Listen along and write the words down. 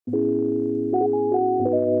According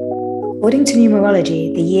to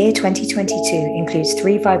numerology, the year 2022 includes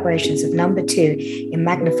 3 vibrations of number 2 in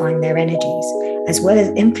magnifying their energies, as well as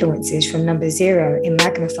influences from number 0 in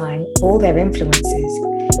magnifying all their influences.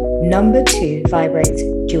 Number 2 vibrates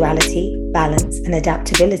duality, balance, and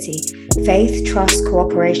adaptability, faith, trust,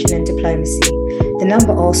 cooperation, and diplomacy. The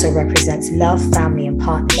number also represents love, family, and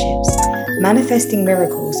partnerships. Manifesting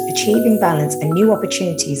miracles, achieving balance, and new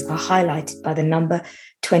opportunities are highlighted by the number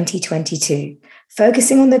 2022.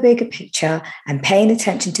 Focusing on the bigger picture and paying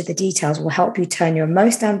attention to the details will help you turn your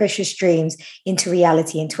most ambitious dreams into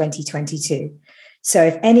reality in 2022. So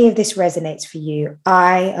if any of this resonates for you,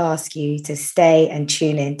 I ask you to stay and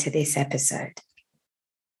tune in to this episode.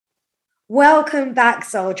 Welcome back,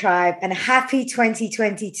 Soul Tribe, and happy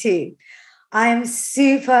 2022. I am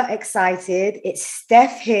super excited. It's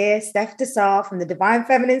Steph here, Steph Desar from the Divine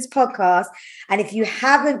Feminines podcast. And if you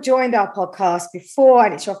haven't joined our podcast before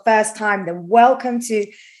and it's your first time, then welcome to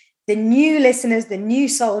the new listeners, the new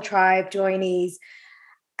Soul Tribe joinees.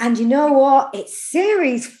 And you know what? It's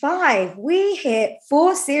series 5. We hit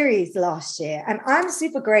 4 series last year, and I'm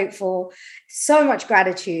super grateful. So much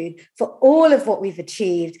gratitude for all of what we've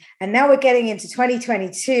achieved. And now we're getting into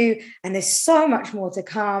 2022, and there's so much more to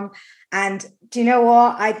come. And do you know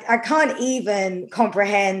what? I can't even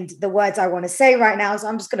comprehend the words I want to say right now. So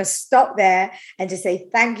I'm just going to stop there and just say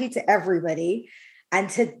thank you to everybody. And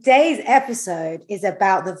today's episode is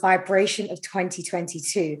about the vibration of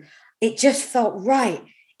 2022. It just felt right.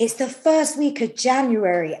 It's the first week of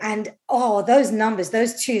January. And those numbers,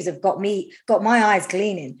 those 2s have got my eyes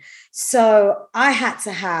gleaming. So I had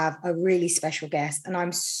to have a really special guest. And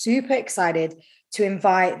I'm super excited to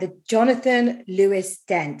invite the Jonathan L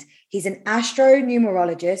Dent. He's an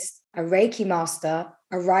astronumerologist, a Reiki master,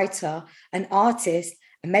 a writer, an artist,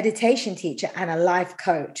 a meditation teacher, and a life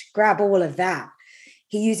coach. Grab all of that.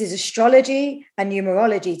 He uses astrology and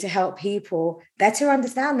numerology to help people better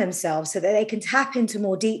understand themselves so that they can tap into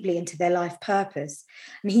more deeply into their life purpose.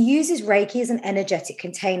 And he uses Reiki as an energetic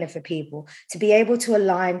container for people to be able to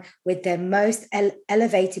align with their most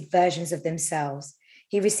elevated versions of themselves.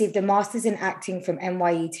 He received a master's in acting from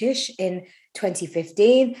NYU Tisch in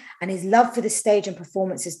 2015, and his love for the stage and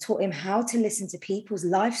performances taught him how to listen to people's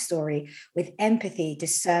life story with empathy,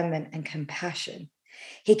 discernment, and compassion.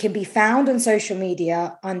 He can be found on social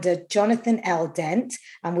media under Jonathan L Dent,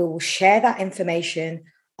 and we will share that information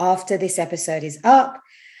after this episode is up.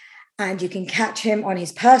 And you can catch him on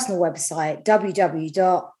his personal website,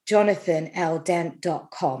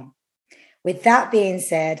 www.jonathanldent.com. With that being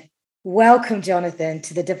said, welcome, Jonathan,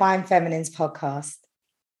 to the Divine Feminines podcast.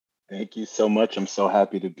 Thank you so much. I'm so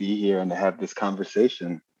happy to be here and to have this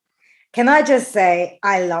conversation. Can I just say,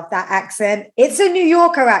 I love that accent. It's a New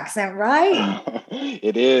Yorker accent, right?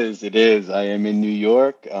 It is. It is. I am in New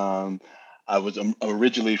York. I was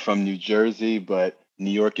originally from New Jersey, but New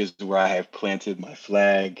York is where I have planted my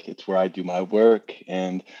flag. It's where I do my work.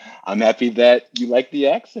 And I'm happy that you like the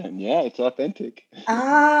accent. Yeah, it's authentic.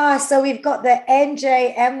 So we've got the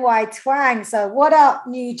NJMY twang. So what up,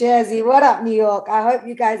 New Jersey? What up, New York? I hope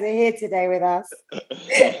you guys are here today with us.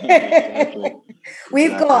 Exactly.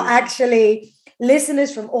 We've got actually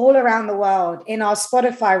listeners from all around the world. In our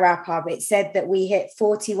Spotify wrap-up, it said that we hit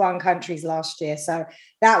 41 countries last year. So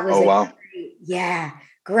that was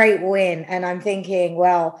great win. And I'm thinking,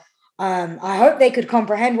 well, I hope they could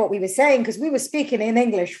comprehend what we were saying because we were speaking in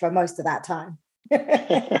English for most of that time.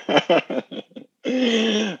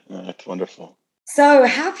 That's wonderful. So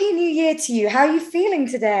happy New Year to you. How are you feeling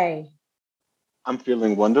today? I'm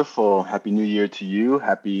feeling wonderful. Happy New Year to you.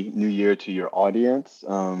 Happy New Year to your audience.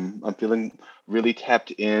 I'm feeling really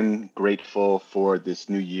tapped in, grateful for this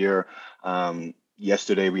new year.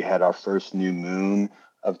 Yesterday, we had our first new moon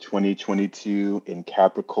of 2022 in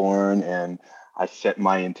Capricorn, and I set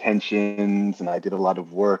my intentions and I did a lot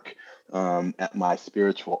of work at my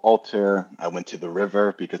spiritual altar. I went to the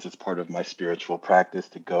river because it's part of my spiritual practice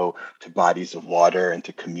to go to bodies of water and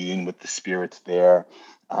to commune with the spirits there.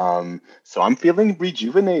 So I'm feeling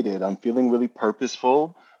rejuvenated. I'm feeling really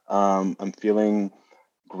purposeful. I'm feeling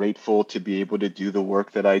grateful to be able to do the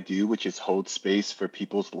work that I do, which is hold space for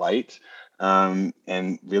people's light. And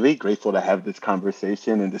really grateful to have this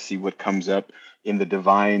conversation and to see what comes up in the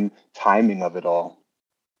divine timing of it all.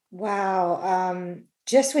 Wow.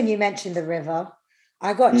 Just when you mentioned the river,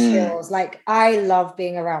 I got chills. Like, I love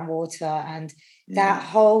being around water, and that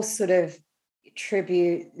whole sort of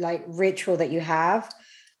tribute, like ritual that you have,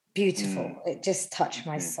 beautiful. It just touched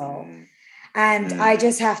my soul. And I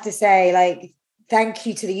just have to say, like, thank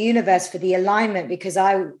you to the universe for the alignment, because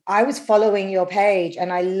I was following your page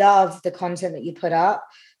and I love the content that you put up.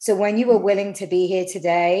 So when you were willing to be here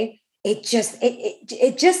today, it just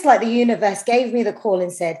like the universe gave me the call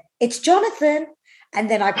and said, it's Jonathan. And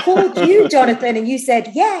then I called you, Jonathan, and you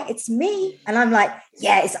said, yeah, it's me. And I'm like,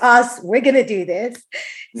 yeah, it's us. We're going to do this.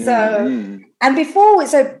 So,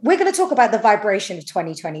 so we're going to talk about the vibration of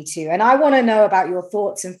 2022. And I want to know about your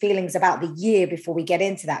thoughts and feelings about the year before we get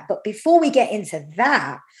into that. But before we get into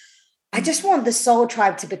that, I just want the Soul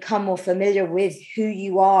Tribe to become more familiar with who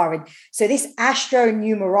you are. And so this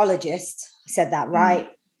astronumerologist, I said that right.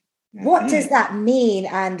 What does that mean?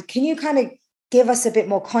 And can you kind of give us a bit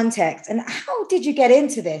more context? And how did you get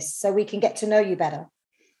into this so we can get to know you better?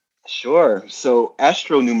 Sure. So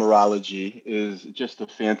astronumerology is just a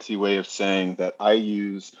fancy way of saying that I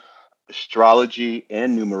use astrology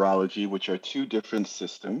and numerology, which are two different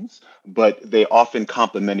systems, but they often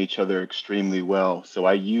complement each other extremely well. So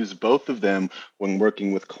I use both of them when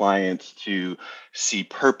working with clients to see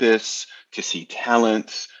purpose, to see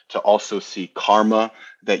talents, to also see karma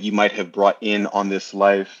that you might have brought in on this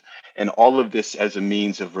life. And all of this as a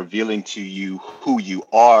means of revealing to you who you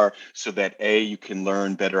are so that A, you can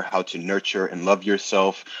learn better how to nurture and love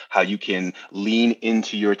yourself, how you can lean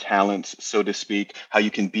into your talents, so to speak, how you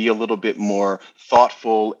can be a little bit more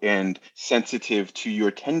thoughtful and sensitive to your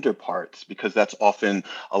tender parts, because that's often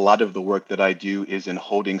a lot of the work that I do is in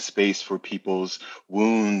holding space for people's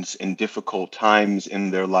wounds and difficult times in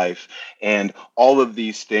their life. And all of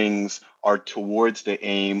these things are towards the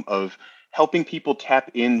aim of helping people tap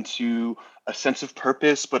into a sense of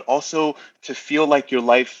purpose, but also to feel like your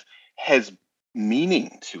life has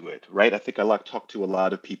meaning to it, right? I think I like talk to a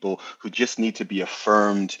lot of people who just need to be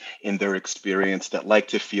affirmed in their experience, that like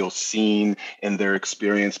to feel seen in their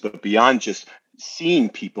experience, but beyond just seeing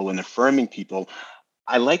people and affirming people,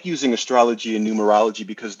 I like using astrology and numerology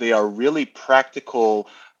because they are really practical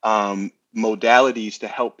modalities to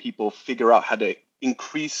help people figure out how to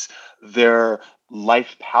increase their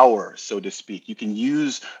life power, so to speak. You can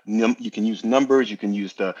use numbers, you can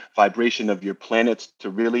use the vibration of your planets to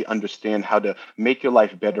really understand how to make your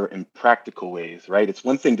life better in practical ways, right? It's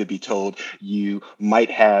one thing to be told you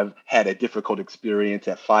might have had a difficult experience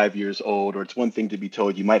at 5 years old, or it's one thing to be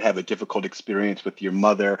told you might have a difficult experience with your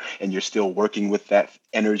mother and you're still working with that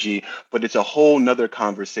energy. But it's a whole nother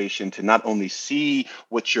conversation to not only see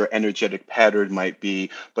what your energetic pattern might be,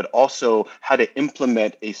 but also how to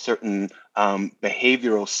implement a certain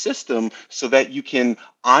behavioral system so that you can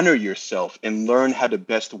honor yourself and learn how to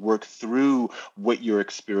best work through what your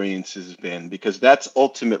experience has been, because that's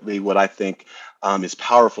ultimately what I think is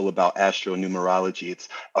powerful about astronumerology. It's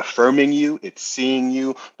affirming you, it's seeing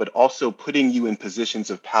you, but also putting you in positions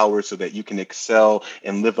of power so that you can excel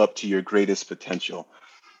and live up to your greatest potential.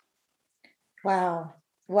 Wow.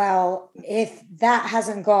 Well, if that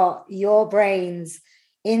hasn't got your brains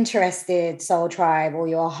interested, Soul Tribe, or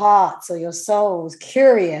your hearts or your souls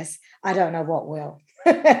curious, I don't know what will.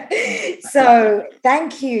 So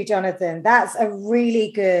thank you, Jonathan. That's a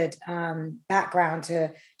really good background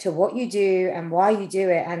to what you do and why you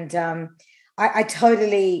do it. And I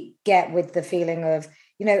totally get with the feeling of,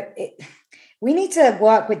 we need to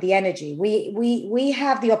work with the energy. We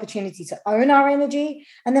have the opportunity to own our energy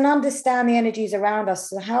and then understand the energies around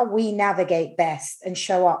us, so how we navigate best and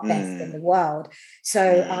show up best in the world.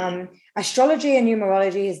 So astrology and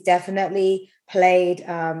numerology has definitely played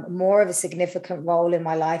more of a significant role in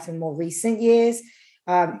my life in more recent years.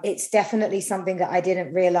 It's definitely something that I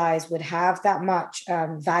didn't realize would have that much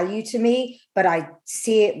value to me, but I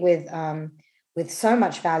see it with so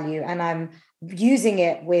much value, and I'm using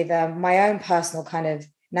it with my own personal kind of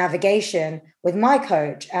navigation with my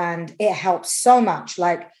coach, and it helps so much,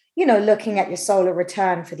 like looking at your solar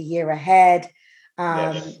return for the year ahead,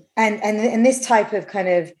 Yes. and this type of kind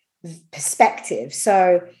of perspective.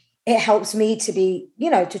 So it helps me to be,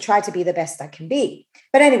 to try to be the best I can be.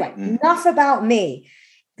 But anyway, enough about me.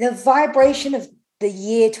 The vibration of the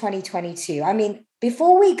year 2022, I mean,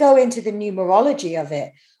 before we go into the numerology of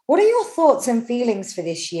it, what are your thoughts and feelings for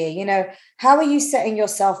this year? How are you setting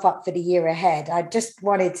yourself up for the year ahead? I just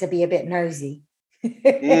wanted to be a bit nosy.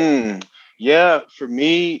 Yeah, for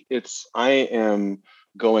me, I am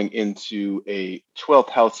going into a 12th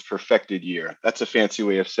house perfected year. That's a fancy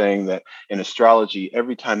way of saying that in astrology,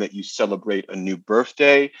 every time that you celebrate a new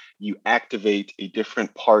birthday, you activate a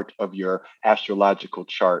different part of your astrological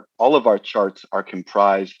chart. All of our charts are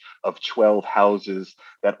comprised of 12 houses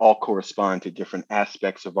that all correspond to different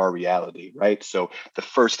aspects of our reality, right? So the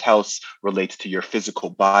first house relates to your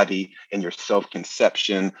physical body and your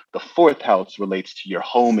self-conception. The fourth house relates to your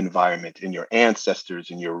home environment and your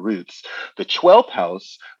ancestors and your roots. The 12th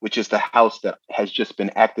house, which is the house that has just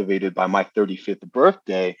been activated by my 35th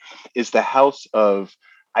birthday, is the house of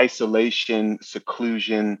isolation,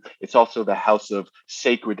 seclusion. It's also the house of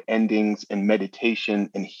sacred endings and meditation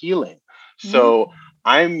and healing. Mm. So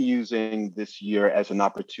I'm using this year as an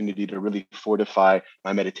opportunity to really fortify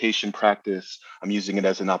my meditation practice. I'm using it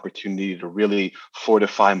as an opportunity to really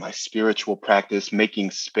fortify my spiritual practice, making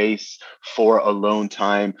space for alone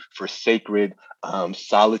time, for sacred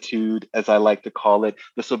solitude, as I like to call it.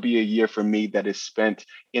 This will be a year for me that is spent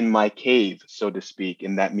in my cave, so to speak.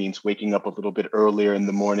 And that means waking up a little bit earlier in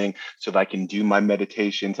the morning so that I can do my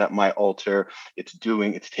meditations at my altar. It's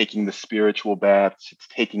taking the spiritual baths, it's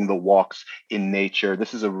taking the walks in nature.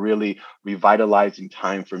 This is a really revitalizing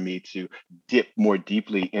time for me to dip more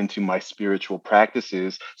deeply into my spiritual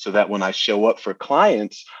practices so that when I show up for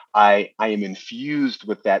clients, I am infused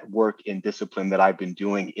with that work and discipline that I've been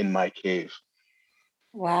doing in my cave.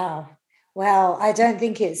 Wow. Well, I don't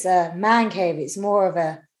think it's a man cave. It's more of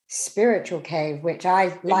a spiritual cave, which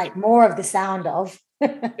I like more of the sound of.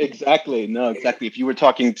 Exactly. No, exactly. If you were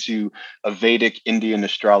talking to a Vedic Indian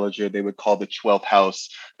astrologer, they would call the 12th house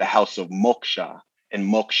the house of moksha. And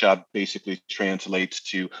moksha basically translates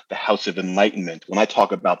to the house of enlightenment. When I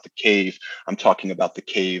talk about the cave, I'm talking about the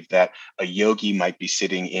cave that a yogi might be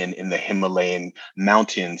sitting in the Himalayan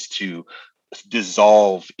mountains to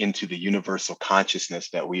dissolve into the universal consciousness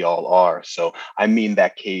that we all are. So I mean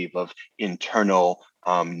that cave of internal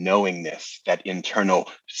knowingness, that internal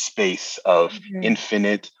space of Mhm.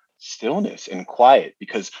 infinite stillness and quiet,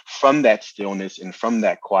 because from that stillness and from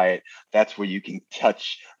that quiet, that's where you can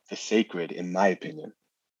touch the sacred, in my opinion.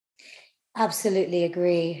 Absolutely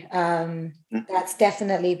agree. Mm, That's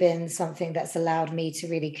definitely been something that's allowed me to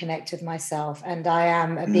really connect with myself. And I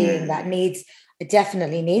am a being that mm, needs, I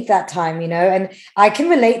definitely need that time, and I can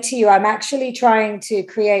relate to you. I'm actually trying to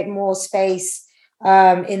create more space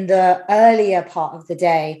in the earlier part of the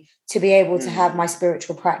day to be able to have my mm,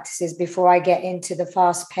 spiritual practices before I get into the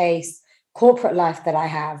fast paced corporate life that I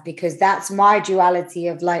have, because that's my duality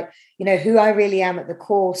of like, who I really am at the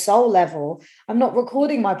core soul level. I'm not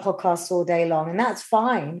recording my podcasts all day long, and that's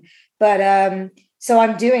fine. But so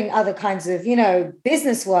I'm doing other kinds of,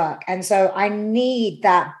 business work. And so I need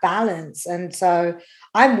that balance. And so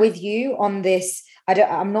I'm with you on this.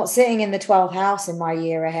 I'm not sitting in the 12th house in my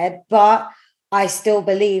year ahead, but I still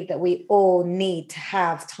believe that we all need to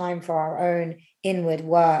have time for our own inward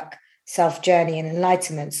work, self journey, and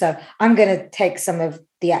enlightenment. So I'm going to take some of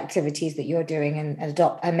the activities that you're doing and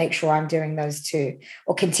adopt and make sure I'm doing those too,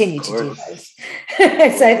 or continue of to do course, those.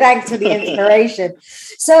 of So course. thanks for the inspiration.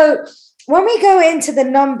 So when we go into the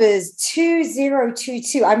numbers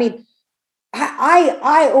 2022, I mean,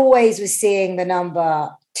 I always was seeing the number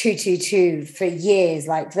 222 for years,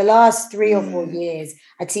 like the last 3 or 4 years.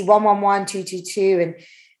 I'd see 111, 222, and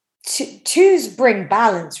twos bring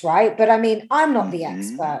balance, right? But I mean, I'm not the Mhm.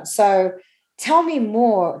 expert. So tell me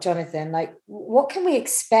more, Jonathan. Like, what can we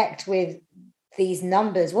expect with these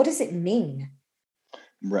numbers? What does it mean?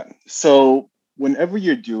 Right. So whenever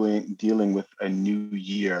you're dealing with a new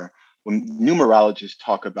year, when numerologists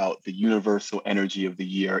talk about the universal energy of the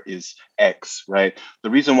year is X, right? The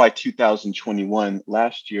reason why 2021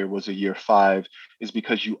 last year was a year five is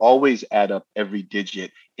because you always add up every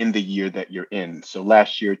digit in the year that you're in. So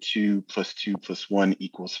last year, two plus one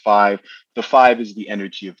equals five. The five is the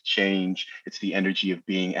energy of change. It's the energy of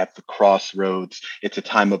being at the crossroads. It's a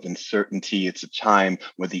time of uncertainty. It's a time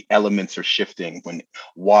where the elements are shifting, when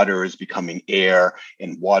water is becoming air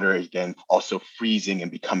and water is then also freezing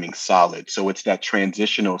and becoming solid. So it's that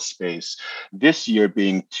transitional space. This year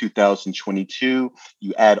being 2022,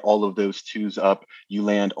 you add all of those twos up, you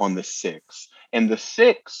land on the six. And the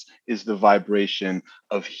six is the vibration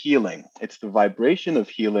of healing. It's the vibration of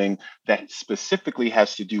healing that specifically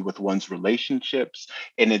has to do with one's relationships.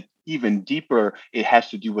 And it even deeper, it has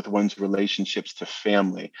to do with one's relationships to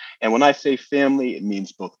family. And when I say family, it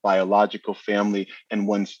means both biological family and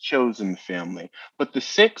one's chosen family. But the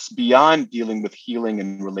six, beyond dealing with healing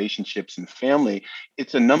and relationships and family,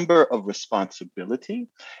 it's a number of responsibility.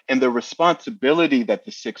 And the responsibility that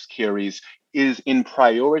the six carries is in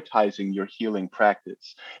prioritizing your healing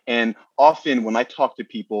practice. And often when I talk to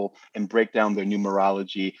people and break down their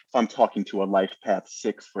numerology, if I'm talking to a life path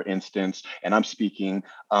six, for instance, and I'm speaking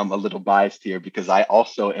a little biased here because I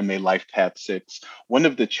also am a life path six, one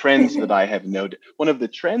of the trends that I've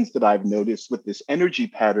noticed with this energy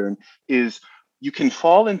pattern is you can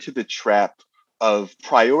fall into the trap of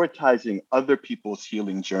prioritizing other people's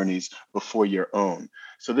healing journeys before your own.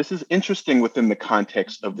 So this is interesting within the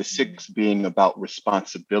context of the six being about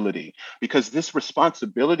responsibility, because this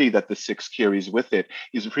responsibility that the six carries with it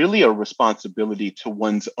is really a responsibility to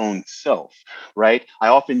one's own self, right? I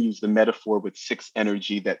often use the metaphor with six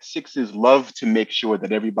energy that sixes love to make sure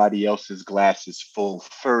that everybody else's glass is full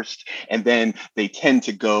first, and then they tend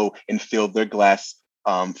to go and fill their glass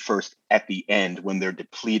first at the end when they're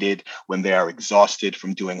depleted, when they are exhausted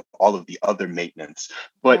from doing all of the other maintenance.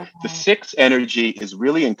 But the Wow. six energy is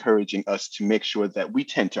really encouraging us to make sure that we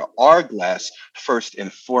tend to our glass first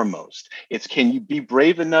and foremost. It's, can you be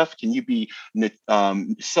brave enough? Can you be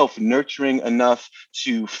self-nurturing enough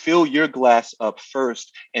to fill your glass up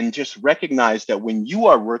first, and just recognize that when you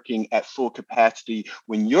are working at full capacity,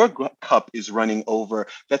 when your cup is running over,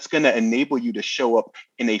 that's going to enable you to show up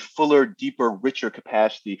in a fuller, deeper, richer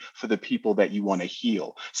capacity for the people that you want to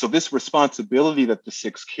heal. So this responsibility that the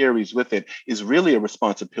six carries with it is really a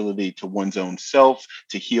responsibility to one's own self,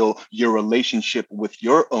 to heal your relationship with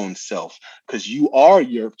your own self, because you are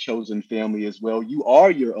your chosen family as well. You are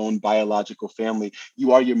your own biological family.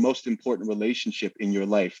 You are your most important relationship in your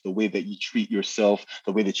life. The way that you treat yourself,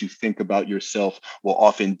 the way that you think about yourself will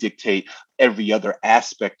often dictate every other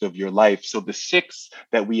aspect of your life. So the six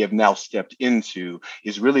that we have now stepped into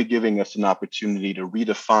is really giving us an opportunity to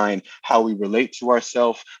redefine how we relate to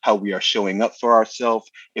ourselves, how we are showing up for ourselves.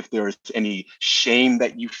 If there is any shame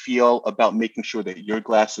that you feel about making sure that your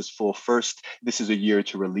glass is full first, this is a year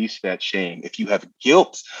to release that shame. If you have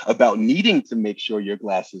guilt about needing to make sure your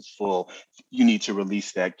glass is full, you need to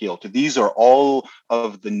release that guilt. These are all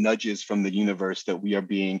of the nudges from the universe that we are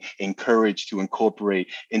being encouraged to incorporate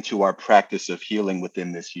into our practice of healing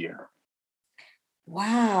within this year.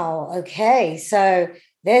 Wow. Okay. So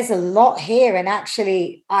there's a lot here. And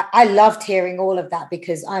actually, I loved hearing all of that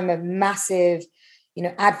because I'm a massive,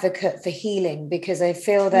 advocate for healing, because I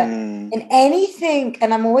feel that in anything,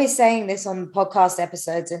 and I'm always saying this on podcast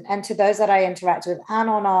episodes and to those that I interact with and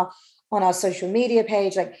on our social media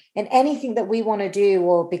page, like in anything that we want to do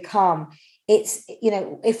or become, it's,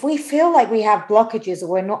 if we feel like we have blockages or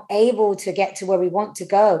we're not able to get to where we want to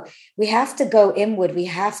go, we have to go inward. We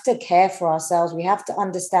have to care for ourselves. We have to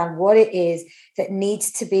understand what it is that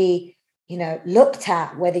needs to be, looked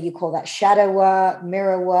at, whether you call that shadow work,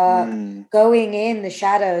 mirror work, going in the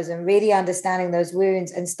shadows and really understanding those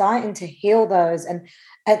wounds and starting to heal those and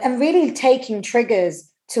really taking triggers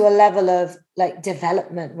to a level of like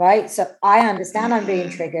development, right? So I understand I'm being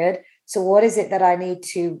triggered. So what is it that I need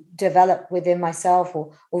to develop within myself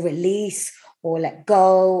or release or let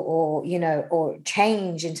go or, or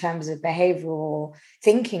change in terms of behavioral or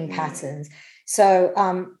thinking patterns? So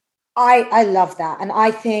I love that. And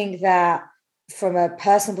I think that from a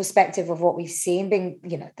personal perspective of what we've seen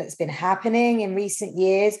being, that's been happening in recent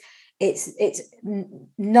years, it's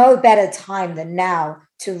no better time than now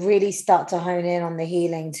to really start to hone in on the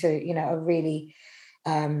healing to, a really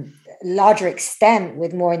larger extent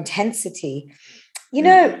with more intensity.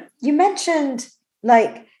 You mentioned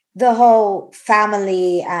like the whole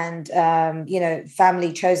family and,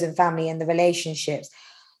 family, chosen family and the relationships.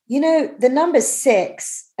 The number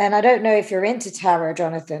six, and I don't know if you're into tarot,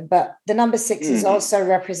 Jonathan, but the number six is also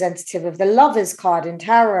representative of the Lover's card in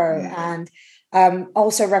tarot and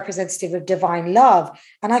also representative of divine love.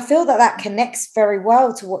 And I feel that that connects very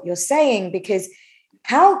well to what you're saying, because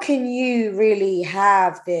how can you really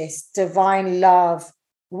have this divine love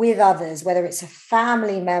with others, whether it's a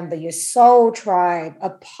family member, your soul tribe, a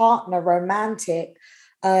partner, romantic,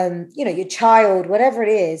 your child, whatever it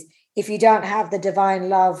is, if you don't have the divine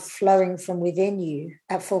love flowing from within you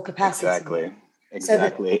at full capacity?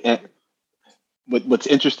 Exactly. And what's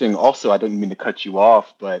interesting also, I don't mean to cut you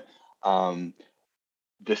off, but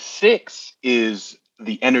the six is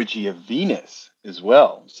the energy of Venus as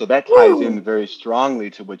well. So that ties in very strongly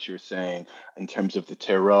to what you're saying in terms of the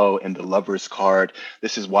tarot and the Lover's card.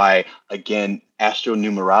 This is why, again,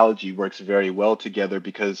 astronumerology works very well together,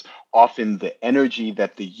 because often the energy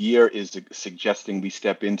that the year is suggesting we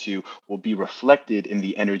step into will be reflected in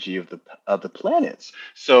the energy of the planets.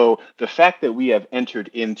 So the fact that we have entered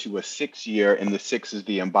into a 6 year, and the six is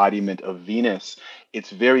the embodiment of Venus, it's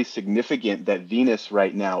very significant that Venus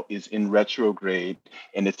right now is in retrograde,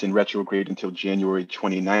 and it's in retrograde until January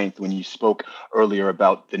 29th. When you spoke earlier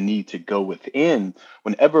about the need to go within,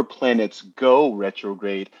 whenever planets go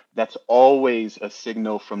retrograde, that's always a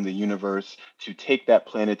signal from the universe to take that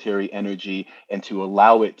planetary energy and to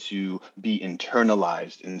allow it to be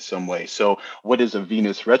internalized in some way. So what does a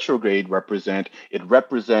Venus retrograde represent? It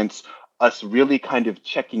represents us really kind of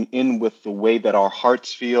checking in with the way that our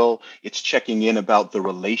hearts feel. It's checking in about the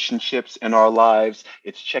relationships in our lives.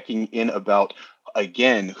 It's checking in about,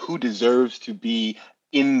 again, who deserves to be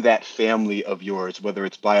in that family of yours, whether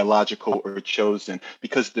it's biological or chosen,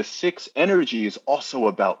 because the six energy is also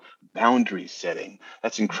about boundary setting.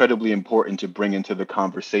 That's incredibly important to bring into the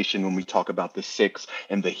conversation when we talk about the six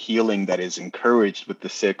and the healing that is encouraged with the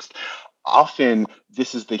six. Often,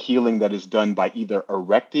 this is the healing that is done by either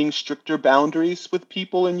erecting stricter boundaries with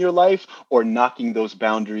people in your life or knocking those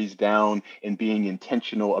boundaries down and being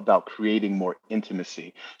intentional about creating more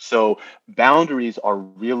intimacy. So, boundaries are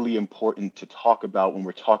really important to talk about when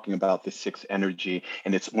we're talking about the sixth energy.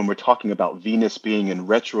 And it's when we're talking about Venus being in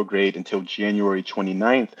retrograde until January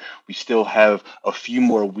 29th, we still have a few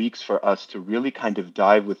more weeks for us to really kind of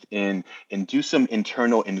dive within and do some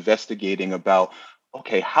internal investigating about,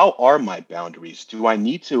 okay, how are my boundaries? Do I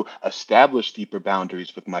need to establish deeper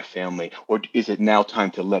boundaries with my family, or is it now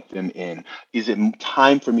time to let them in? Is it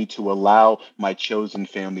time for me to allow my chosen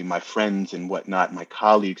family, my friends and whatnot, my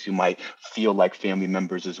colleagues who might feel like family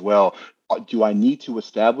members as well? Do I need to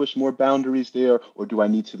establish more boundaries there, or do I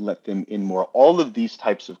need to let them in more? All of these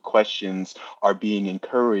types of questions are being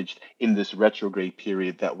encouraged in this retrograde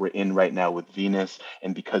period that we're in right now with Venus.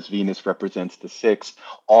 And because Venus represents the six,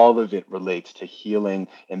 all of it relates to healing.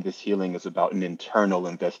 And this healing is about an internal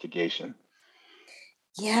investigation.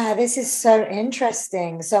 Yeah, this is so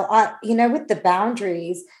interesting. So with the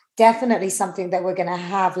boundaries, definitely something that we're going to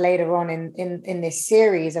have later on in this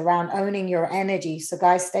series around owning your energy. So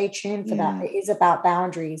guys, stay tuned for that. Mm, It is about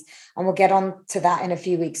boundaries, and we'll get on to that in a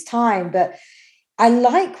few weeks' time. But I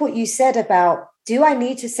like what you said about, do I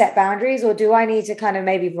need to set boundaries, or do I need to kind of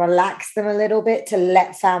maybe relax them a little bit to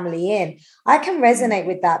let family in? I can mm, resonate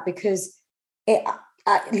with that because it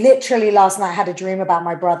I literally last night had a dream about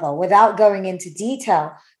my brother without going into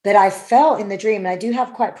detail, but I felt in the dream, and I do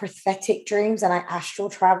have quite prophetic dreams and I astral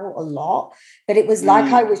travel a lot, but it was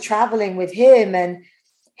like I mm, was traveling with him, and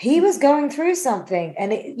he was going through something,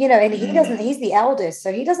 and and mm, he's the eldest,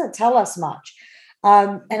 so he doesn't tell us much.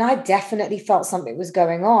 And I definitely felt something was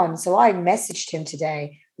going on. So I messaged him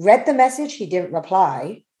today, read the message, he didn't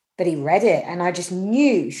reply, but he read it. And I just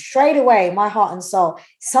knew straight away, my heart and soul,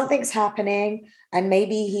 something's happening. And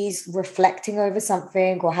maybe he's reflecting over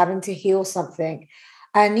something or having to heal something.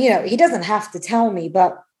 And, he doesn't have to tell me,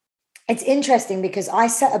 but it's interesting because I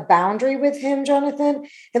set a boundary with him, Jonathan,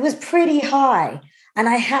 that was pretty high. And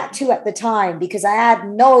I had to at the time because I had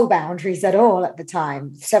no boundaries at all at the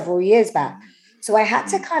time, several years back. So I had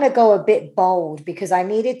to mm, kind of go a bit bold because I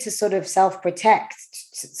needed to sort of self-protect,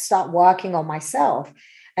 start working on myself.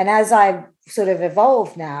 And as I've sort of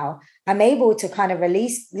evolved now, I'm able to kind of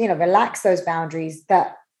relax those boundaries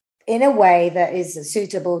that in a way that is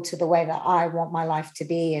suitable to the way that I want my life to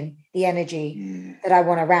be and the energy mm. that I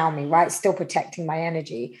want around me, right? Still protecting my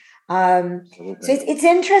energy. So Absolutely. it's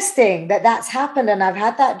interesting that that's happened, and I've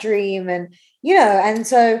had that dream, and and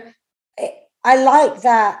so I like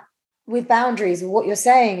that with boundaries. What you're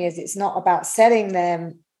saying is it's not about setting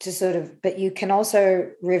them to sort of, but you can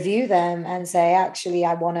also review them and say, actually,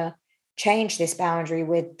 I want to change this boundary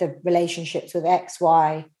with the relationships with X,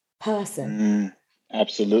 Y person. Mm,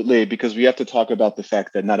 absolutely, because we have to talk about the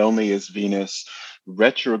fact that not only is Venus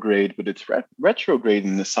retrograde, but it's retrograde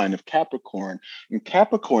in the sign of Capricorn. And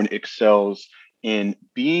Capricorn excels in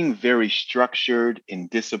being very structured and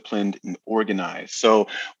disciplined and organized. So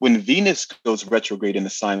when Venus goes retrograde in a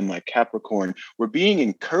sign like Capricorn, we're being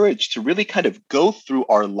encouraged to really kind of go through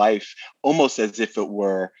our life almost as if it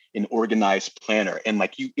were an organized planner. And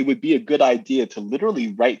like it would be a good idea to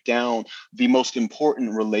literally write down the most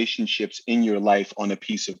important relationships in your life on a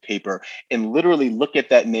piece of paper and literally look at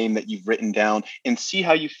that name that you've written down and see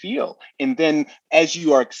how you feel. And then as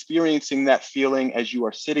you are experiencing that feeling, as you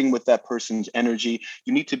are sitting with that person's energy,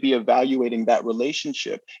 you need to be evaluating that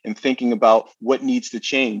relationship and thinking about what needs to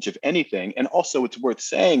change, if anything. And also, it's worth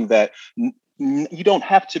saying that you don't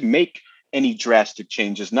have to make any drastic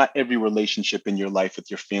changes. Not every relationship in your life with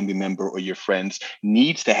your family member or your friends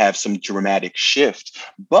needs to have some dramatic shift,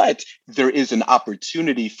 but there is an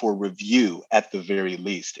opportunity for review at the very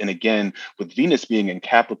least. And again, with Venus being in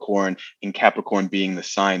Capricorn, and Capricorn being the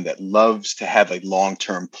sign that loves to have a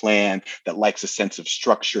long-term plan, that likes a sense of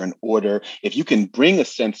structure and order, if you can bring a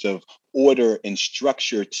sense of order and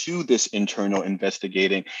structure to this internal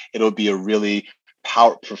investigating, it'll be a really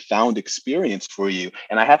profound experience for you.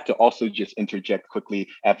 And I have to also just interject quickly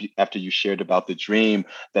after you shared about the dream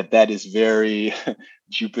that is very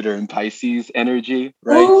Jupiter and Pisces energy,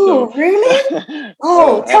 right? So, Oh, really?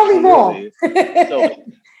 oh, Oh, tell me more. absolutely. So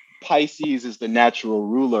Pisces is the natural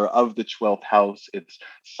ruler of the 12th house. It's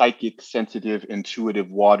psychic, sensitive, intuitive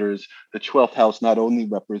waters. The 12th house not only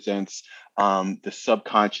represents the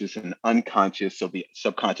subconscious and unconscious, so the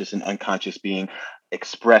subconscious and unconscious being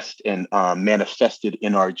expressed and manifested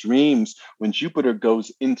in our dreams. When Jupiter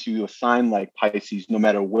goes into a sign like Pisces, no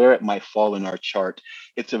matter where it might fall in our chart,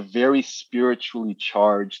 it's a very spiritually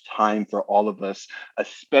charged time for all of us,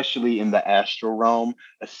 especially in the astral realm,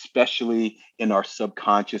 especially in our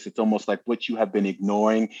subconscious. It's almost like what you have been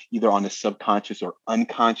ignoring, either on a subconscious or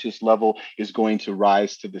unconscious level, is going to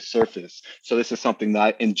rise to the surface. So this is something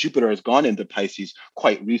that, and Jupiter has gone into Pisces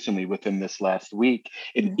quite recently within this last week.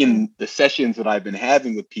 In the sessions that I've been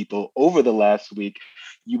having with people over the last week,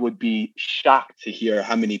 you would be shocked to hear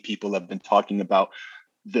how many people have been talking about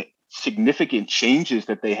the significant changes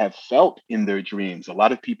that they have felt in their dreams. A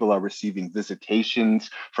lot of people are receiving visitations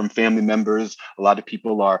from family members. A lot of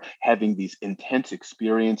people are having these intense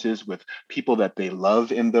experiences with people that they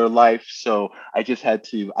love in their life. So I just had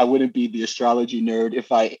to, I wouldn't be the astrology nerd if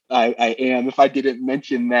I am, if I didn't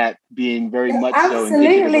mention that being very much so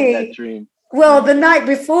indicative of that dream. Well, the night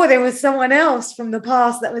before, there was someone else from the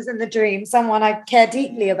past that was in the dream, someone I care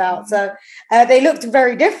deeply about. So they looked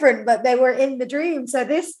very different, but they were in the dream. So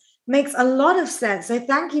this makes a lot of sense. So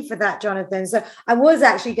thank you for that, Jonathan. So I was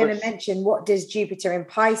actually going to mention, what does Jupiter in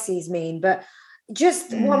Pisces mean? But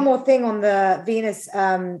just one more thing on the Venus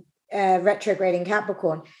retrograde in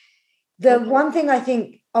Capricorn. The one thing I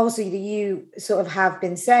think also that you sort of have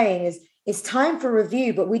been saying is, it's time for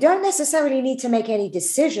review, but we don't necessarily need to make any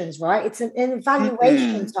decisions, right? It's an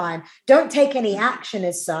evaluation time. Don't take any action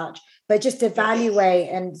as such, but just evaluate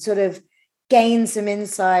and sort of gain some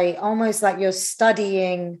insight, almost like you're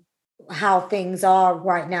studying how things are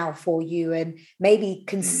right now for you, and maybe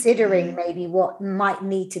considering maybe what might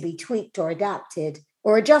need to be tweaked or adapted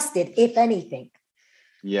or adjusted, if anything.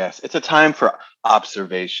 Yes, it's a time for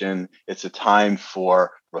observation. It's a time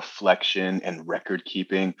for reflection and record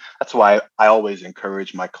keeping. That's why I always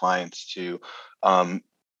encourage my clients to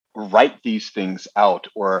write these things out,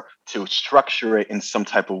 or to structure it in some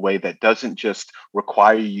type of way that doesn't just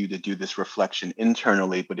require you to do this reflection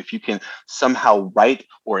internally, but if you can somehow write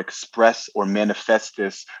or express or manifest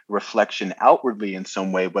this reflection outwardly in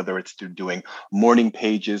some way, whether it's through doing morning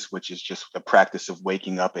pages, which is just the practice of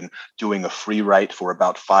waking up and doing a free write for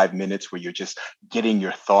about 5 minutes where you're just getting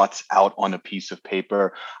your thoughts out on a piece of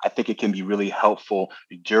paper. I think it can be really helpful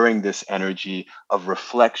during this energy of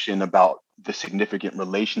reflection about the significant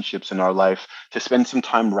relationships in our life, to spend some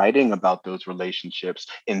time writing about those relationships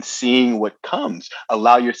and seeing what comes.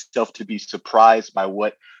 Allow yourself to be surprised by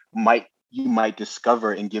what you might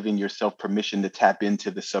discover, and giving yourself permission to tap into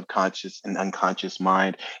the subconscious and unconscious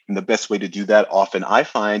mind. And the best way to do that, often I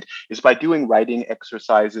find, is by doing writing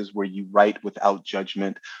exercises where you write without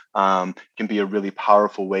judgment. Can be a really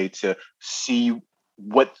powerful way to see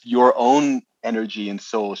what your own energy and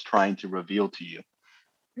soul is trying to reveal to you.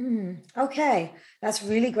 Okay, that's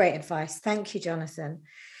really great advice. Thank you, Jonathan.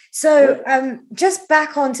 So just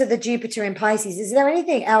back onto the Jupiter in Pisces, is there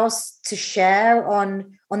anything else to share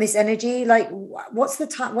on this energy? Like, what's the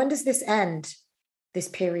time? When does this end, this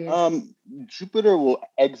period? Jupiter will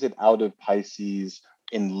exit out of Pisces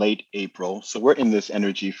in late April. So we're in this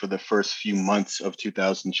energy for the first few months of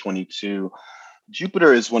 2022.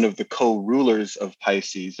 Jupiter is one of the co-rulers of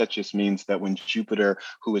Pisces. That just means that when Jupiter,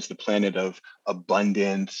 who is the planet of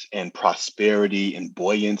abundance and prosperity and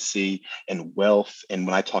buoyancy and wealth, and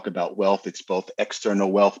when I talk about wealth, it's both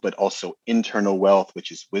external wealth, but also internal wealth,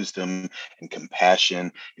 which is wisdom and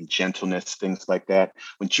compassion and gentleness, things like that.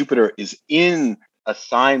 When Jupiter is in a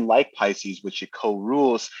sign like Pisces, which it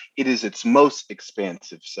co-rules, it is its most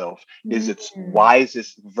expansive self, is its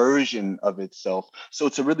wisest version of itself. So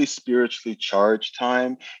it's a really spiritually charged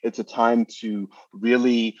time. It's a time to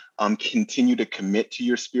really continue to commit to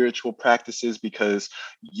your spiritual practices, because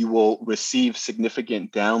you will receive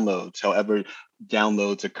significant downloads, however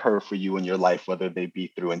downloads occur for you in your life, whether they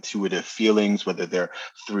be through intuitive feelings, whether they're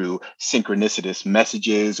through synchronicitous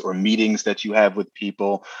messages or meetings that you have with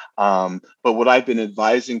people. But what I've been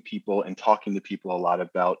advising people and talking to people a lot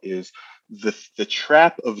about is the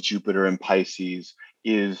trap of Jupiter in Pisces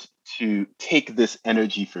is to take this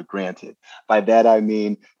energy for granted. By that, I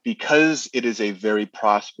mean, because it is a very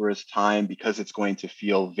prosperous time, because it's going to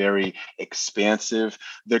feel very expansive,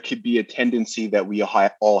 there could be a tendency that we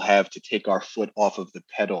all have to take our foot off of the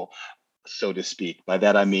pedal, so to speak. By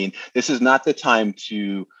that, I mean, this is not the time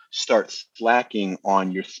to start slacking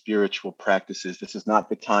on your spiritual practices. This is not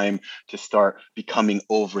the time to start becoming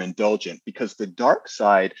overindulgent, because the dark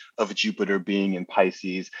side of Jupiter being in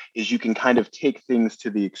Pisces is you can kind of take things to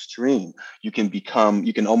the extreme. You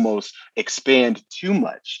can almost expand too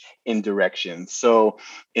much in direction. So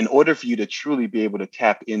in order for you to truly be able to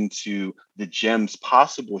tap into the gems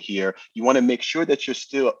possible here, you want to make sure that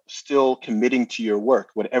you're still committing to your work,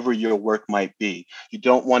 whatever your work might be. You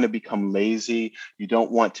don't want to become lazy. You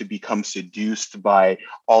don't want to become seduced by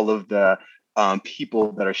all of the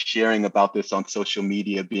people that are sharing about this on social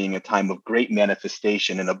media being a time of great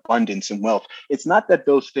manifestation and abundance and wealth. It's not that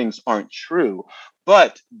those things aren't true,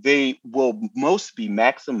 but they will most be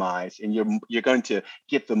maximized, and you're going to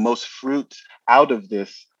get the most fruit out of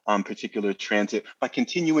this particular transit by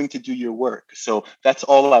continuing to do your work. So that's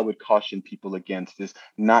all I would caution people against, is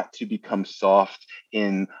not to become soft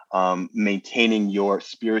in maintaining your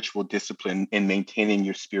spiritual discipline and maintaining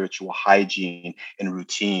your spiritual hygiene and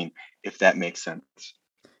routine, if that makes sense.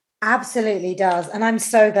 Absolutely does. And I'm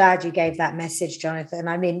so glad you gave that message, Jonathan.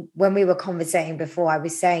 I mean, when we were conversating before, I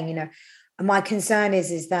was saying, my concern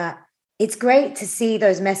is that it's great to see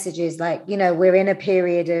those messages, like, we're in a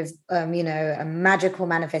period of, a magical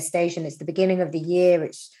manifestation. It's the beginning of the year.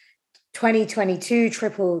 It's 2022,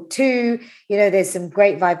 222. There's some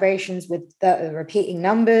great vibrations with the repeating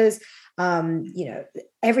numbers.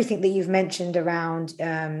 Everything that you've mentioned around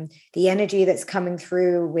the energy that's coming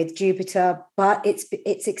through with Jupiter, but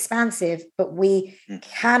it's expansive, but we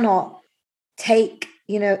cannot take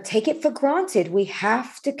it for granted. We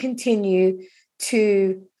have to continue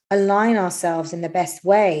to align ourselves in the best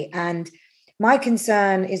way. And my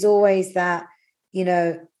concern is always that,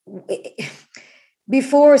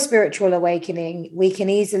 before a spiritual awakening, we can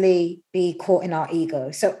easily be caught in our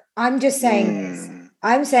ego. So I'm just saying this.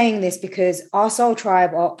 I'm saying this because our soul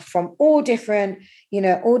tribe are from all different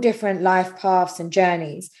life paths and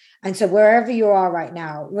journeys. And so wherever you are right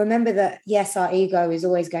now, remember that, yes, our ego is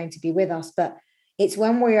always going to be with us, but it's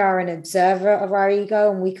when we are an observer of our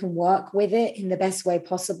ego and we can work with it in the best way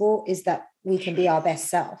possible, is that we can be our best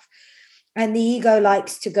self. And the ego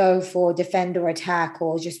likes to go for defend or attack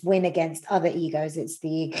or just win against other egos. It's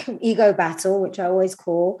the ego battle, which I always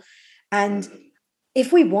call. And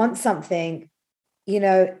if we want something,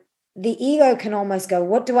 the ego can almost go,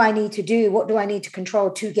 what do I need to do? What do I need to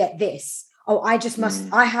control to get this? Oh, I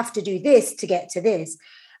have to do this to get to this.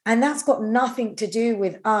 And that's got nothing to do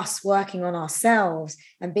with us working on ourselves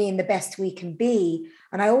and being the best we can be.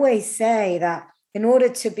 And I always say that in order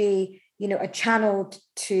to be, a channel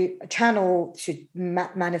to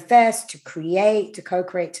manifest, to create, to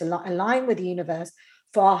co-create, to align with the universe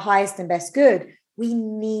for our highest and best good, we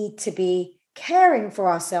need to be caring for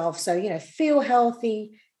ourselves. So, feel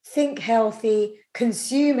healthy, think healthy,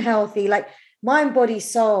 consume healthy, like mind, body,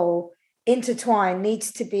 soul intertwined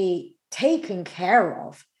needs to be taken care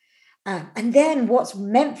of. And then what's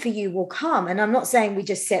meant for you will come. And I'm not saying we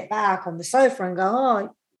just sit back on the sofa and go,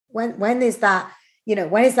 oh, when is that,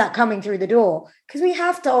 when is that coming through the door? Because we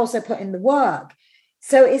have to also put in the work.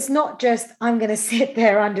 So it's not just, I'm going to sit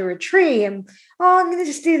there under a tree and, I'm going to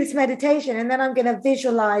just do this meditation. And then I'm going to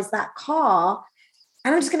visualize that car.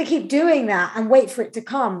 And I'm just going to keep doing that and wait for it to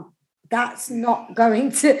come. That's not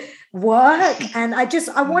going to work. And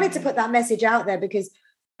I wanted to put that message out there because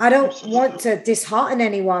I don't want to dishearten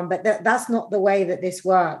anyone, but that's not the way that this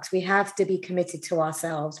works. We have to be committed to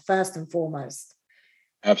ourselves first and foremost.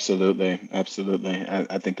 Absolutely. Absolutely.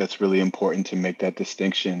 I think that's really important to make that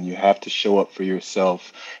distinction. You have to show up for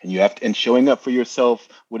yourself, and showing up for yourself,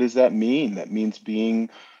 what does that mean? That means being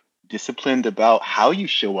disciplined about how you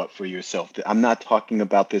show up for yourself. I'm not talking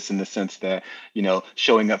about this in the sense that,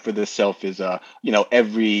 showing up for the self is a,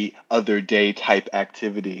 every other day type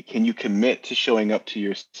activity. Can you commit to showing up to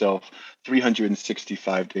yourself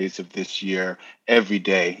 365 days of this year, every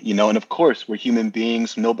day? And of course, we're human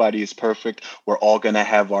beings. Nobody is perfect. We're all going to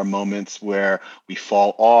have our moments where we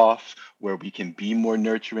fall off, where we can be more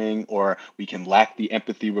nurturing, or we can lack the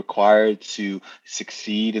empathy required to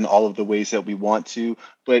succeed in all of the ways that we want to.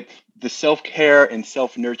 But the self-care and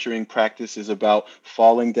self-nurturing practice is about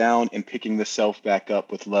falling down and picking the self back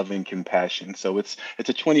up with love and compassion. So it's a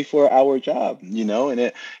 24-hour job, and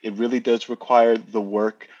it really does require the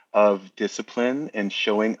work of discipline and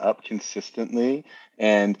showing up consistently.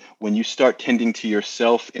 And when you start tending to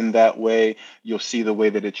yourself in that way, you'll see the way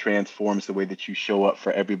that it transforms the way that you show up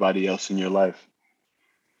for everybody else in your life.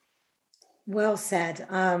 Well said.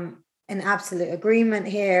 An absolute agreement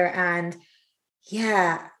here. And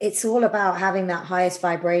yeah, it's all about having that highest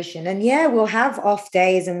vibration. And yeah, we'll have off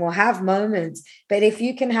days and we'll have moments. But if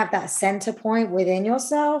you can have that center point within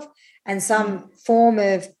yourself and some form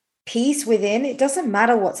of peace within, it doesn't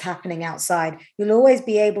matter what's happening outside. You'll always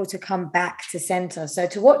be able to come back to center. So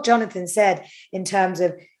to what Jonathan said in terms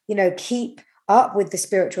of, keep up with the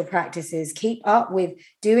spiritual practices, keep up with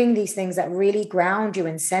doing these things that really ground you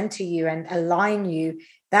and center you and align you.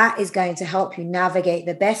 That is going to help you navigate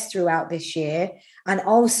the best throughout this year, and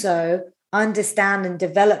also understand and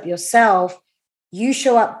develop yourself. You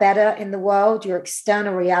show up better in the world, your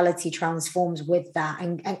external reality transforms with that,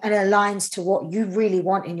 and aligns to what you really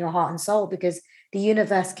want in your heart and soul, because the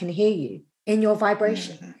universe can hear you in your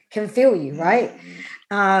vibration, can feel you, right?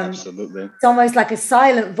 Absolutely. It's almost like a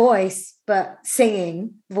silent voice, but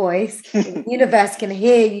singing voice. The universe can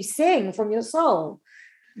hear you sing from your soul.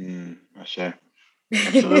 Sure.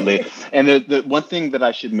 Absolutely. And the one thing that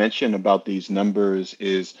I should mention about these numbers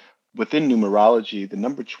is, within numerology, the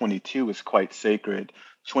number 22 is quite sacred.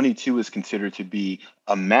 22 is considered to be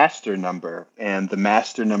a master number, and the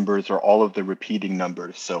master numbers are all of the repeating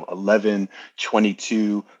numbers. So 11,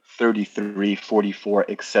 22, 33,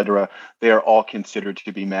 44, etc. They are all considered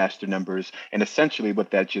to be master numbers. And essentially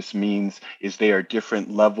what that just means is they are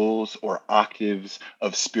different levels or octaves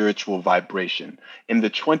of spiritual vibration. And the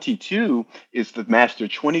 22 is the master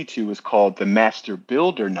 22 is called the master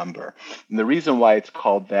builder number. And the reason why it's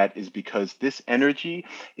called that is because this energy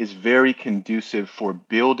is very conducive for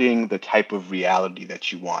building the type of reality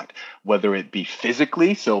that you want, whether it be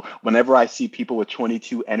physically. So whenever I see people with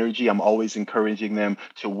 22 energy, I'm always encouraging them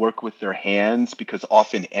to work with their hands, because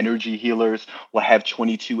often energy healers will have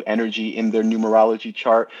 22 energy in their numerology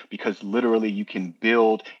chart, because literally you can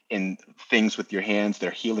build in things with your hands.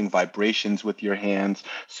 They're healing vibrations with your hands.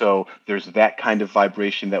 So there's that kind of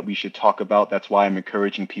vibration that we should talk about. That's why I'm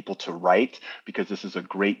encouraging people to write, because this is a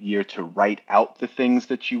great year to write out the things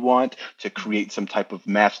that you want, to create some type of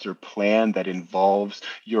master plan that involves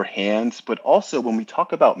your hands. But also, when we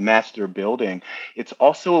talk about master building, it's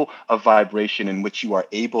also a vibration in which you are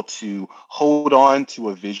able to hold on to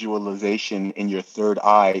a visualization in your third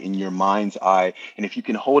eye, in your mind's eye. And if you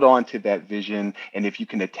can hold on to that vision, and if you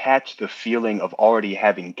can attach the feeling of already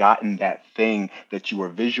having gotten that thing that you are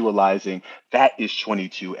visualizing, that is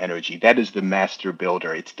 22 energy. That is the master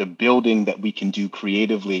builder. It's the building that we can do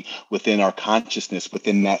creatively within our consciousness,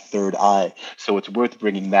 within that third eye. So it's worth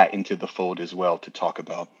bringing that into the fold as well to talk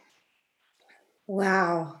about.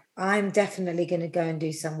 Wow. I'm definitely going to go and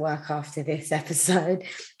do some work after this episode.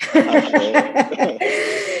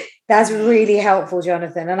 That's really helpful,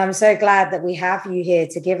 Jonathan. And I'm so glad that we have you here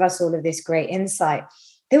to give us all of this great insight.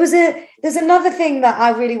 There's another thing that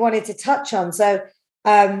I really wanted to touch on. So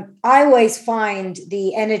I always find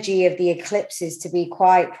the energy of the eclipses to be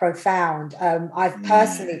quite profound. I've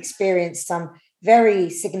personally experienced some very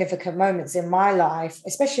significant moments in my life,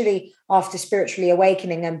 especially after spiritually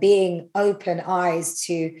awakening and being open eyes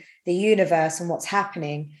to the universe and what's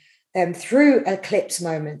happening through eclipse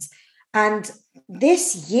moments. And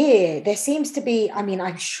this year, there seems to be,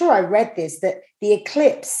 I'm sure I read this, that the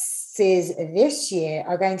eclipses this year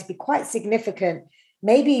are going to be quite significant,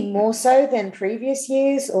 maybe more so than previous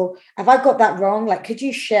years. Or have I got that wrong? Like, could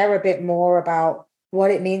you share a bit more about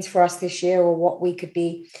what it means for us this year, or what we could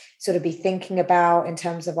be thinking about in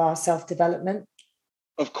terms of our self-development?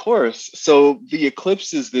 Of course. So the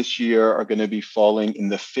eclipses this year are going to be falling in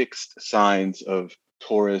the fixed signs of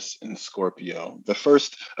Taurus and Scorpio. The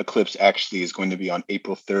first eclipse actually is going to be on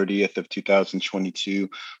April 30th of 2022,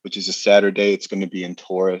 which is a Saturday. It's going to be in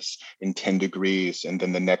Taurus in 10 degrees. And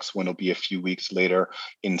then the next one will be a few weeks later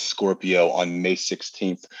in Scorpio on May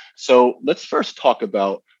 16th. So let's first talk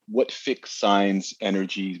about what fixed signs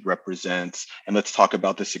energy represents. And let's talk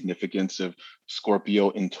about the significance of Scorpio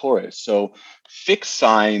in Taurus. So fixed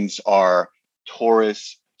signs are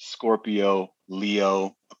Taurus, Scorpio,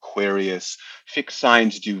 Leo, Aquarius. Fixed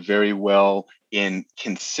signs do very well in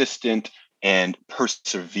consistent and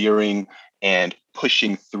persevering and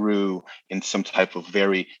pushing through in some type of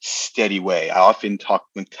very steady way. I often talk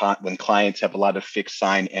when clients have a lot of fixed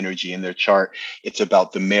sign energy in their chart, it's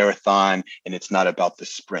about the marathon and it's not about the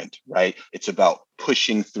sprint, right? It's about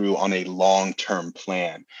pushing through on a long-term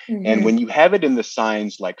plan. And when you have it in the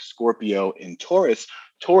signs like Scorpio and Taurus,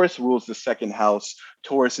 Taurus rules the second house.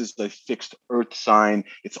 Taurus is the fixed earth sign.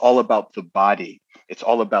 It's all about the body. It's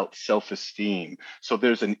all about self-esteem. So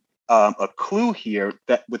there's a clue here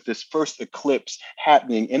that with this first eclipse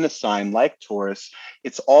happening in a sign like Taurus,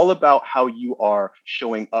 it's all about how you are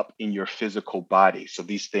showing up in your physical body. So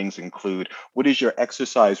these things include, what is your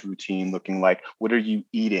exercise routine looking like? What are you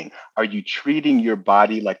eating? Are you treating your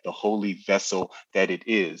body like the holy vessel that it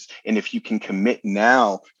is? And if you can commit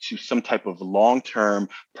now to some type of long-term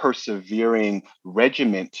persevering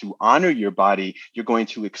regimen to honor your body, you're going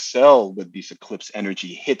to excel with these eclipse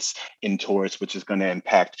energy hits in Taurus, which is going to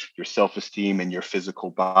impact your self-esteem and your physical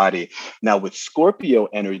body. Now, with Scorpio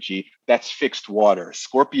energy, that's fixed water.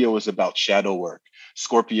 Scorpio is about shadow work.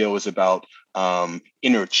 Scorpio is about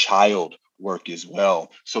inner child work as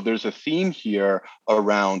well. So there's a theme here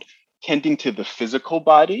around tending to the physical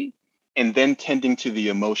body and then tending to the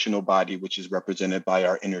emotional body, which is represented by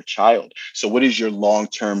our inner child. So what is your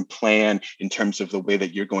long-term plan in terms of the way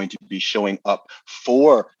that you're going to be showing up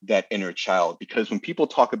for that inner child? Because when people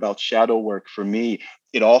talk about shadow work, for me,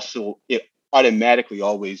 it automatically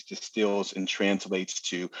always distills and translates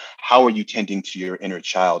to how are you tending to your inner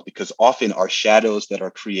child? Because often our shadows that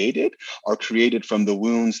are created from the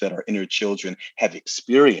wounds that our inner children have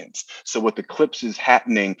experienced. So with eclipse is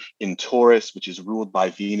happening in Taurus, which is ruled by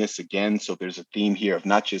Venus again. So there's a theme here of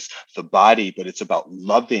not just the body, but it's about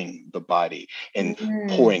loving the body and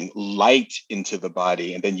pouring light into the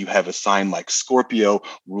body. And then you have a sign like Scorpio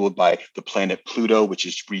ruled by the planet Pluto, which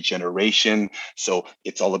is regeneration. So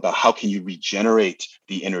it's all about how can you regenerate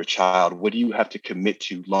the inner child? What do you have to commit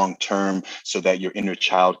to long term so that your inner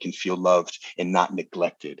child can feel loved and not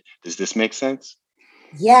neglected? Does this make sense?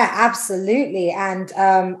 Yeah, absolutely. And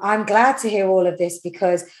I'm glad to hear all of this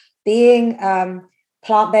because being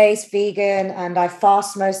plant-based, vegan, and I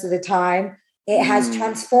fast most of the time, it has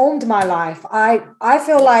transformed my life. I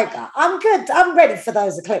feel like I'm good. I'm ready for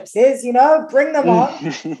those eclipses, bring them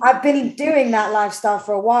on. I've been doing that lifestyle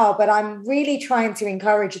for a while, but I'm really trying to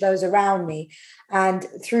encourage those around me and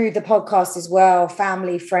through the podcast as well,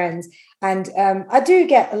 family, friends. And I do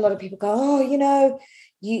get a lot of people go, oh,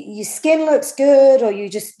 your skin looks good, or you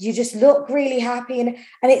just look really happy, and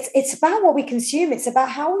it's about what we consume. It's about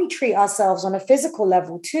how we treat ourselves on a physical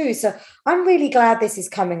level too. So I'm really glad this is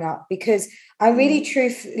coming up because I really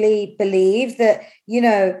truthfully believe that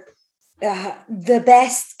the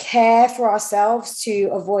best care for ourselves to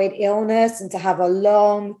avoid illness and to have a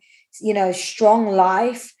long, strong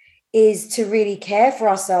life is to really care for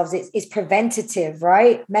ourselves. It's preventative,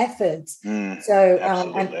 right? Methods. So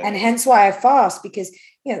and hence why I fast, because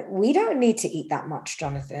we don't need to eat that much,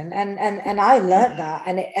 Jonathan. And I learned that.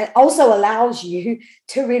 And it also allows you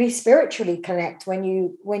to really spiritually connect when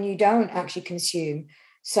you don't actually consume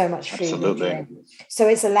so much food and drink. So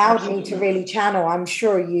it's allowed me to really channel. I'm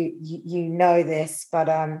sure you know this, but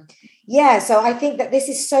so I think that this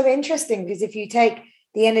is so interesting because if you take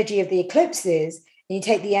the energy of the eclipses and you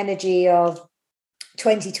take the energy of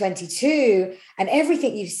 2022 and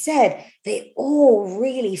everything you've said, they all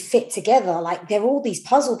really fit together. Like they're all these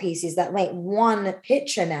puzzle pieces that make one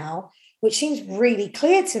picture now, which seems really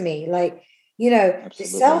clear to me. Like, the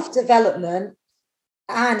self-development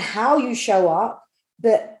and how you show up,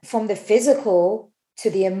 but from the physical to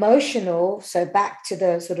the emotional, so back to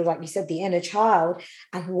the sort of, like you said, the inner child,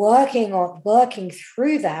 and working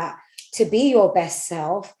through that to be your best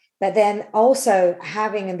self, but then also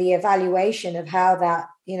having the evaluation of how that,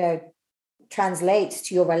 translates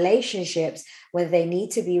to your relationships, whether they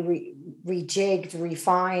need to be rejigged,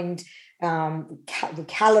 refined,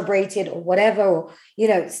 recalibrated or whatever, or,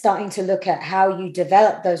 starting to look at how you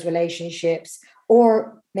develop those relationships,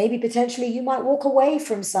 or maybe potentially you might walk away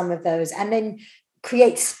from some of those and then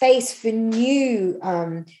create space for new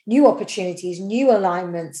opportunities, new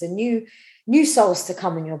alignments, and new souls to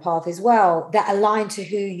come in your path as well that align to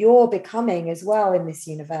who you're becoming as well in this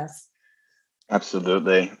universe.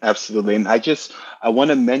 Absolutely. And I want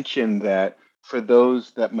to mention that for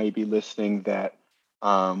those that may be listening that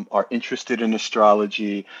are interested in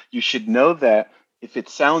astrology, you should know that if it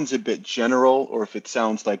sounds a bit general or if it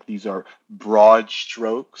sounds like these are broad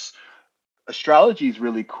strokes, astrology is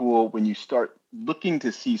really cool when you start looking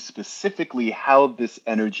to see specifically how this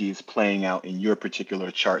energy is playing out in your particular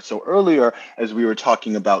chart. So earlier, as we were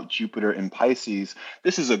talking about Jupiter in Pisces,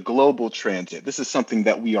 this is a global transit. This is something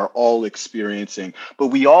that we are all experiencing, but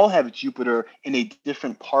we all have Jupiter in a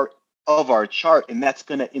different part of our chart, and that's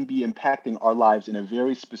going to be impacting our lives in a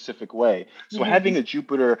very specific way. So having a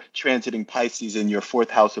Jupiter transiting Pisces in your fourth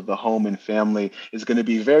house of the home and family is going to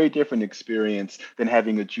be a very different experience than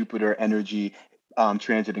having a Jupiter energy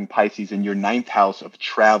transiting Pisces in your ninth house of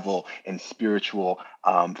travel and spiritual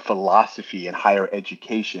philosophy and higher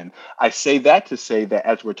education. I say that to say that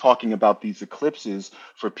as we're talking about these eclipses,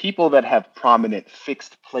 for people that have prominent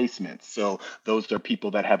fixed placements, so those are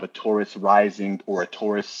people that have a Taurus rising or a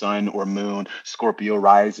Taurus sun or moon, Scorpio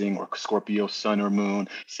rising or Scorpio sun or moon,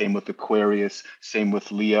 same with Aquarius, same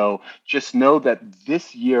with Leo. Just know that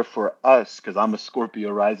this year for us, because I'm a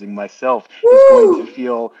Scorpio rising myself, is going to Woo!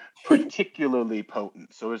 feel particularly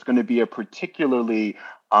potent. So it's going to be a particularly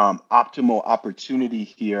optimal opportunity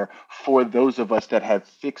here for those of us that have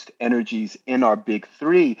fixed energies in our big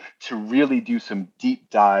three to really do some deep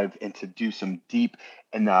dive and to do some deep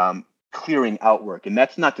and clearing out work. And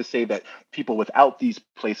that's not to say that people without these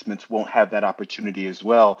placements won't have that opportunity as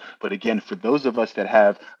well. But again, for those of us that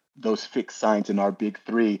have those fixed signs in our big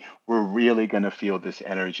three, we're really going to feel this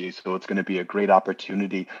energy. So it's going to be a great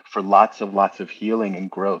opportunity for lots of healing and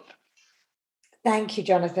growth. Thank you,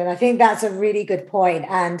 Jonathan. I think that's a really good point.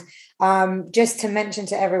 And just to mention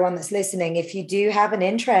to everyone that's listening, if you do have an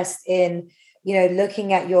interest in,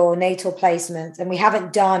 looking at your natal placement, and we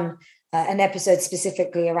haven't done an episode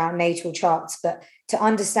specifically around natal charts, but to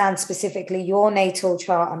understand specifically your natal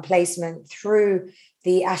chart and placement through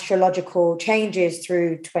the astrological changes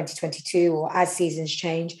through 2022 or as seasons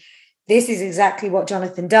change, this is exactly what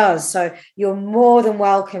Jonathan does. So you're more than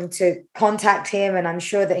welcome to contact him, and I'm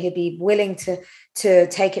sure that he'd be willing to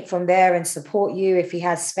take it from there and support you if he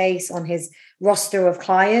has space on his roster of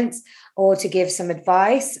clients or to give some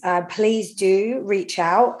advice. Please do reach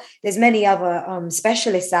out. There's many other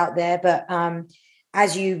specialists out there, but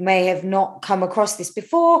as you may have not come across this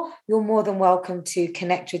before, you're more than welcome to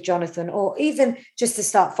connect with Jonathan, or even just to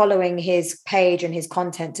start following his page and his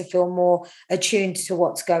content to feel more attuned to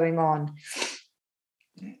what's going on.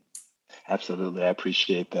 Absolutely. I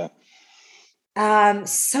appreciate that.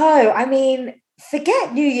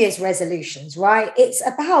 Forget New Year's resolutions, right? It's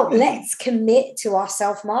about let's commit to our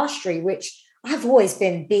self-mastery, which I've always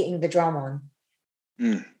been beating the drum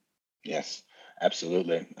on. Yes.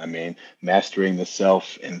 Absolutely. I mean, mastering the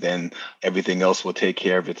self and then everything else will take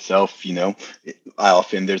care of itself.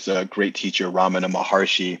 There's a great teacher, Ramana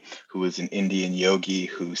Maharshi, who is an Indian yogi,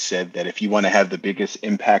 who said that if you want to have the biggest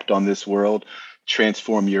impact on this world,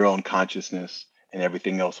 transform your own consciousness and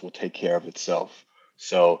everything else will take care of itself.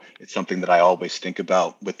 So it's something that I always think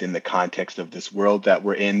about within the context of this world that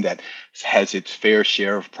we're in that has its fair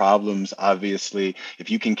share of problems. Obviously, if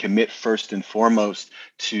you can commit first and foremost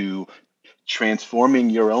to transforming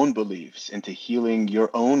your own beliefs into healing your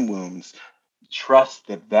own wounds, trust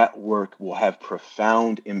that work will have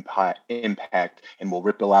profound impact and will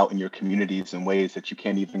ripple out in your communities in ways that you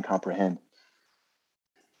can't even comprehend.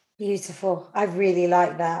 Beautiful. I really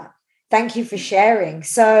like that. Thank you for sharing.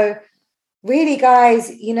 So really, guys,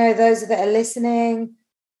 those that are listening,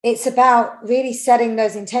 it's about really setting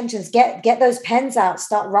those intentions. Get those pens out,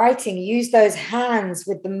 start writing, use those hands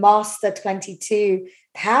with the Master 22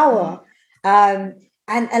 power. And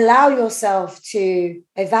allow yourself to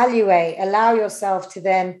evaluate, allow yourself to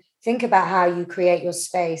then think about how you create your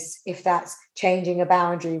space, if that's changing a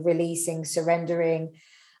boundary, releasing, surrendering,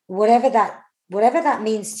 whatever that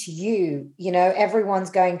means to you. Everyone's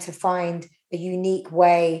going to find a unique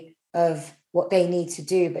way of what they need to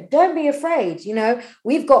do, but don't be afraid.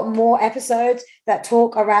 We've got more episodes that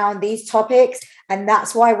talk around these topics, and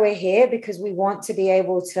that's why we're here, because we want to be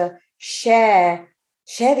able to share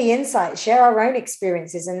the insight, share our own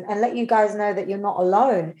experiences, and let you guys know that you're not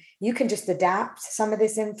alone. You can just adapt some of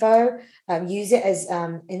this info, use it as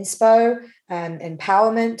inspo and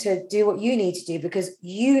empowerment to do what you need to do, because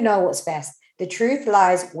you know what's best. The truth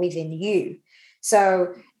lies within you.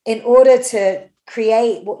 So in order to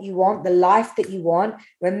create what you want, the life that you want,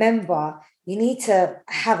 remember, you need to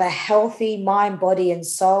have a healthy mind, body, and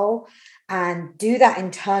soul, and do that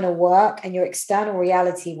internal work, and your external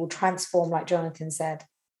reality will transform, like Jonathan said.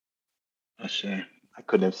 Sure. I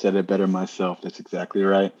couldn't have said it better myself. That's exactly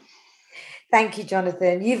right. Thank you,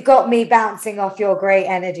 Jonathan. You've got me bouncing off your great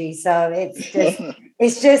energy. So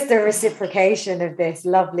it's just a reciprocation of this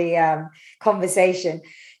lovely conversation.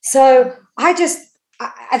 So I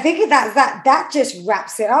think that just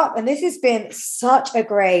wraps it up. And this has been such a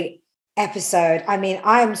great episode. I mean,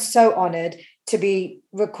 I am so honored to be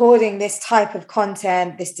recording this type of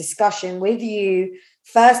content, this discussion with you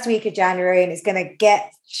first week of January, and it's going to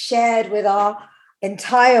get shared with our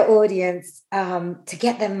entire audience to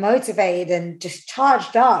get them motivated and just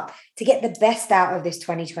charged up to get the best out of this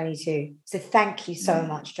 2022. So thank you so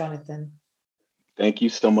much, Jonathan. Thank you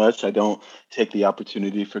so much. I don't take the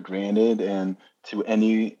opportunity for granted. And to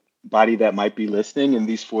anybody that might be listening in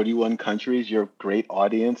these 41 countries, you're a great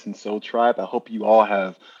audience and Soul Tribe. I hope you all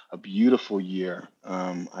have a beautiful year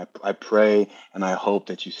I pray and I hope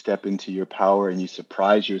that you step into your power and you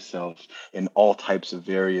surprise yourself in all types of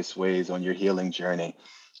various ways on your healing journey.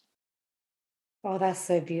 Oh, that's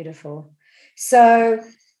so beautiful. So,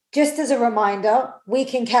 just as a reminder, we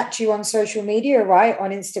can catch you on social media, right?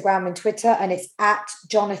 On Instagram and Twitter, and it's at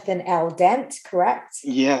Jonathan L Dent, correct?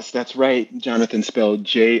 Yes, that's right. Jonathan spelled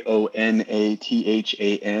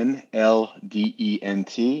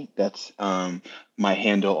JonathanLdent. That's my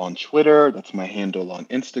handle on Twitter. That's my handle on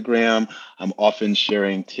Instagram. I'm often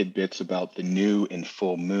sharing tidbits about the new and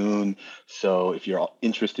full moon. So if you're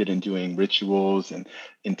interested in doing rituals and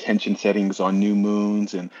intention settings on new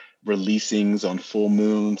moons and releasings on full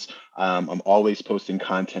moons, I'm always posting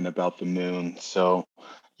content about the moon. So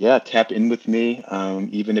yeah, tap in with me,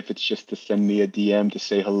 even if it's just to send me a DM to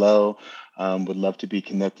say hello. Would love to be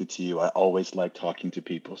connected to you. I always like talking to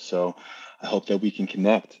people. So I hope that we can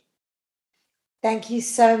connect. Thank you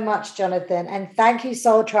so much, Jonathan. And thank you,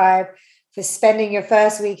 Soul Tribe, for spending your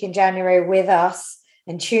first week in January with us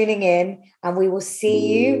and tuning in. And we will see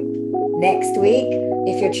you next week.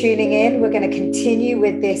 If you're tuning in, we're going to continue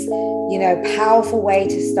with this, powerful way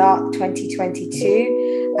to start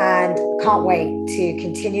 2022. And can't wait to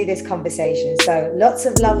continue this conversation. So lots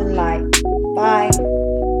of love and light. Bye.